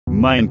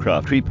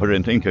Minecraft Creeper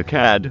in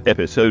TinkerCAD,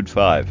 Episode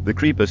 5. The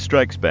Creeper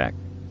Strikes Back.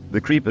 The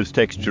Creeper's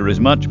texture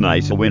is much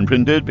nicer when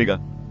printed bigger.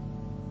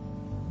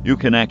 You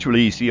can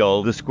actually see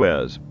all the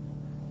squares.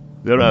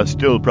 There are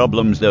still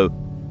problems though.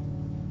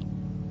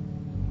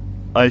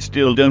 I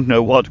still don't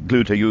know what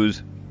glue to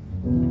use.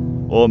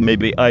 Or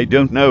maybe I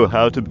don't know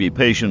how to be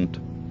patient.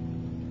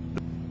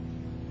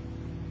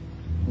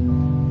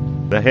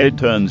 The head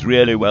turns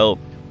really well.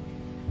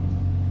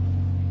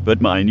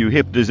 But my new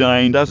hip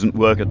design doesn't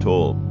work at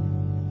all.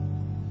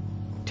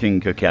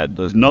 TinkerCAD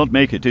does not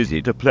make it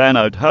easy to plan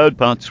out how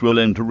parts will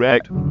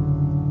interact.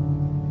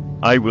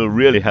 I will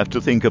really have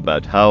to think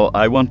about how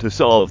I want to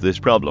solve this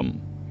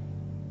problem.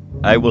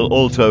 I will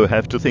also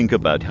have to think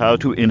about how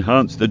to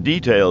enhance the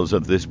details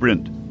of this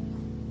print.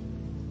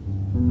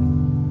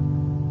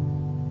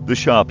 The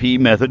Sharpie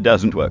method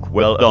doesn't work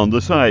well on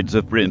the sides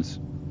of prints.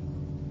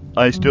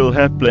 I still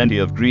have plenty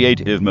of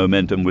creative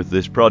momentum with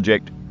this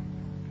project.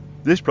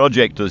 This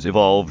project has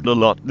evolved a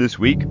lot this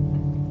week.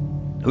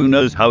 Who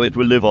knows how it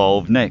will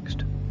evolve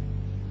next?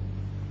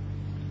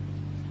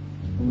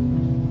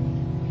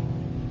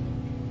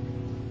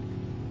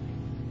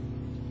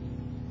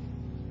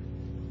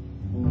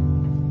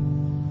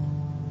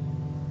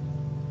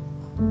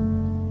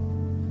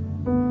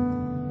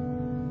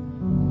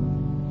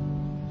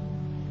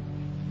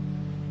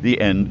 The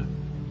end.